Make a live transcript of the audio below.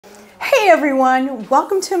Hey everyone,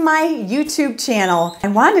 welcome to my YouTube channel. I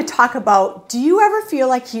wanted to talk about, do you ever feel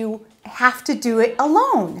like you have to do it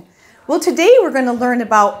alone? Well, today we're going to learn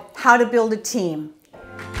about how to build a team.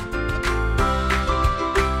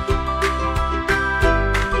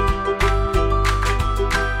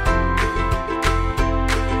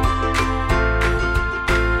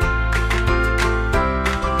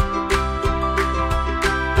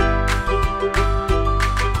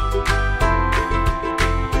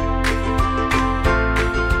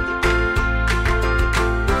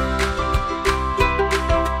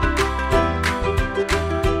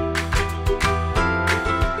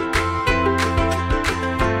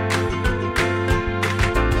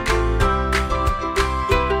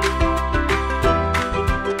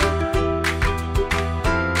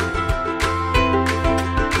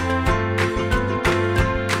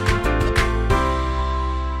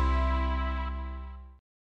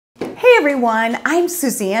 Hey everyone, I'm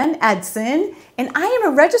Suzanne Edson, and I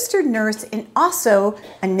am a registered nurse and also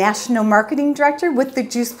a national marketing director with the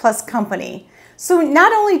Juice Plus company. So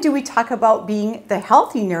not only do we talk about being the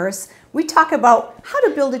healthy nurse, we talk about how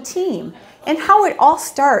to build a team and how it all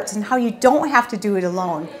starts and how you don't have to do it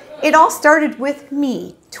alone. It all started with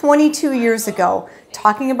me 22 years ago,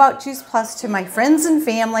 talking about Juice Plus to my friends and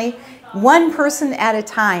family, one person at a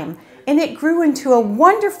time. And it grew into a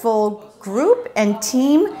wonderful group and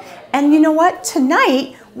team. And you know what?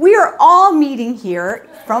 Tonight, we are all meeting here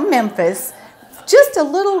from Memphis, just a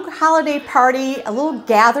little holiday party, a little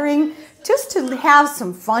gathering, just to have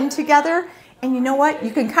some fun together. And you know what?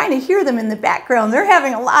 You can kind of hear them in the background. They're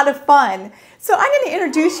having a lot of fun. So I'm going to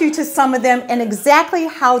introduce you to some of them and exactly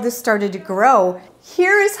how this started to grow.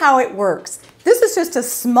 Here is how it works. This is just a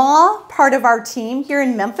small part of our team here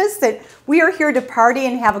in Memphis that we are here to party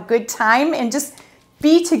and have a good time and just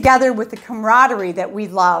be together with the camaraderie that we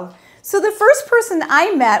love. So the first person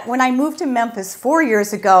I met when I moved to Memphis 4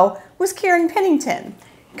 years ago was Karen Pennington.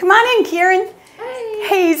 Come on in, Karen. Hi.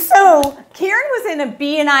 Hey, so Karen was in a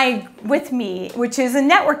B&I with me, which is a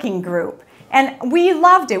networking group. And we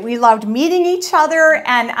loved it. We loved meeting each other.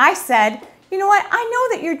 And I said, you know what, I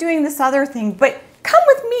know that you're doing this other thing, but come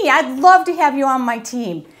with me. I'd love to have you on my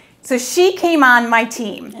team. So she came on my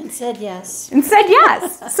team. And said yes. And said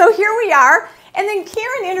yes. So here we are. And then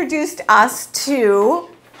Karen introduced us to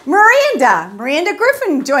Miranda. Miranda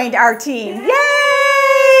Griffin joined our team.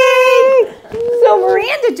 Yay! So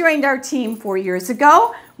Miranda joined our team 4 years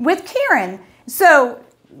ago with Karen. So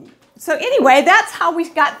anyway, that's how we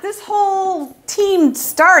got this whole team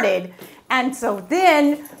started. And so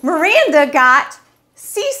then Miranda got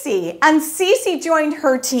Cece, and Cece joined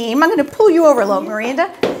her team. I'm going to pull you over a little,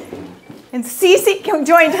 Miranda. And Cece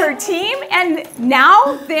joined her team, and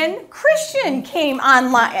now then Christian came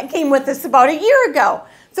with us about a year ago.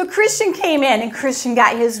 So Christian came in, and Christian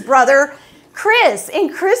got his brother Chris,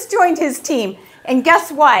 and Chris joined his team. And guess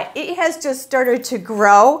what? It has just started to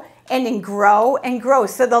grow and grow and grow.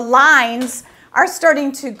 So the lines are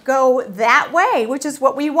starting to go that way, which is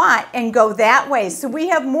what we want, and go that way. So we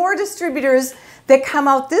have more distributors that come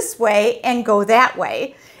out this way and go that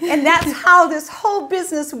way. And that's how this whole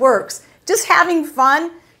business works. Just having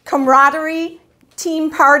fun, camaraderie,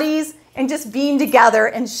 team parties, and just being together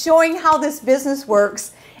and showing how this business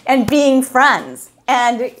works and being friends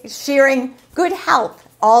and sharing good health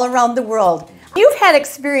all around the world. If you've had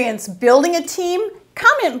experience building a team,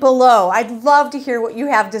 comment below. I'd love to hear what you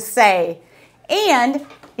have to say. And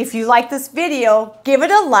if you like this video, give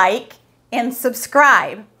it a like and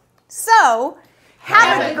subscribe. So,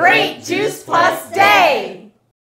 have a great Juice Plus day!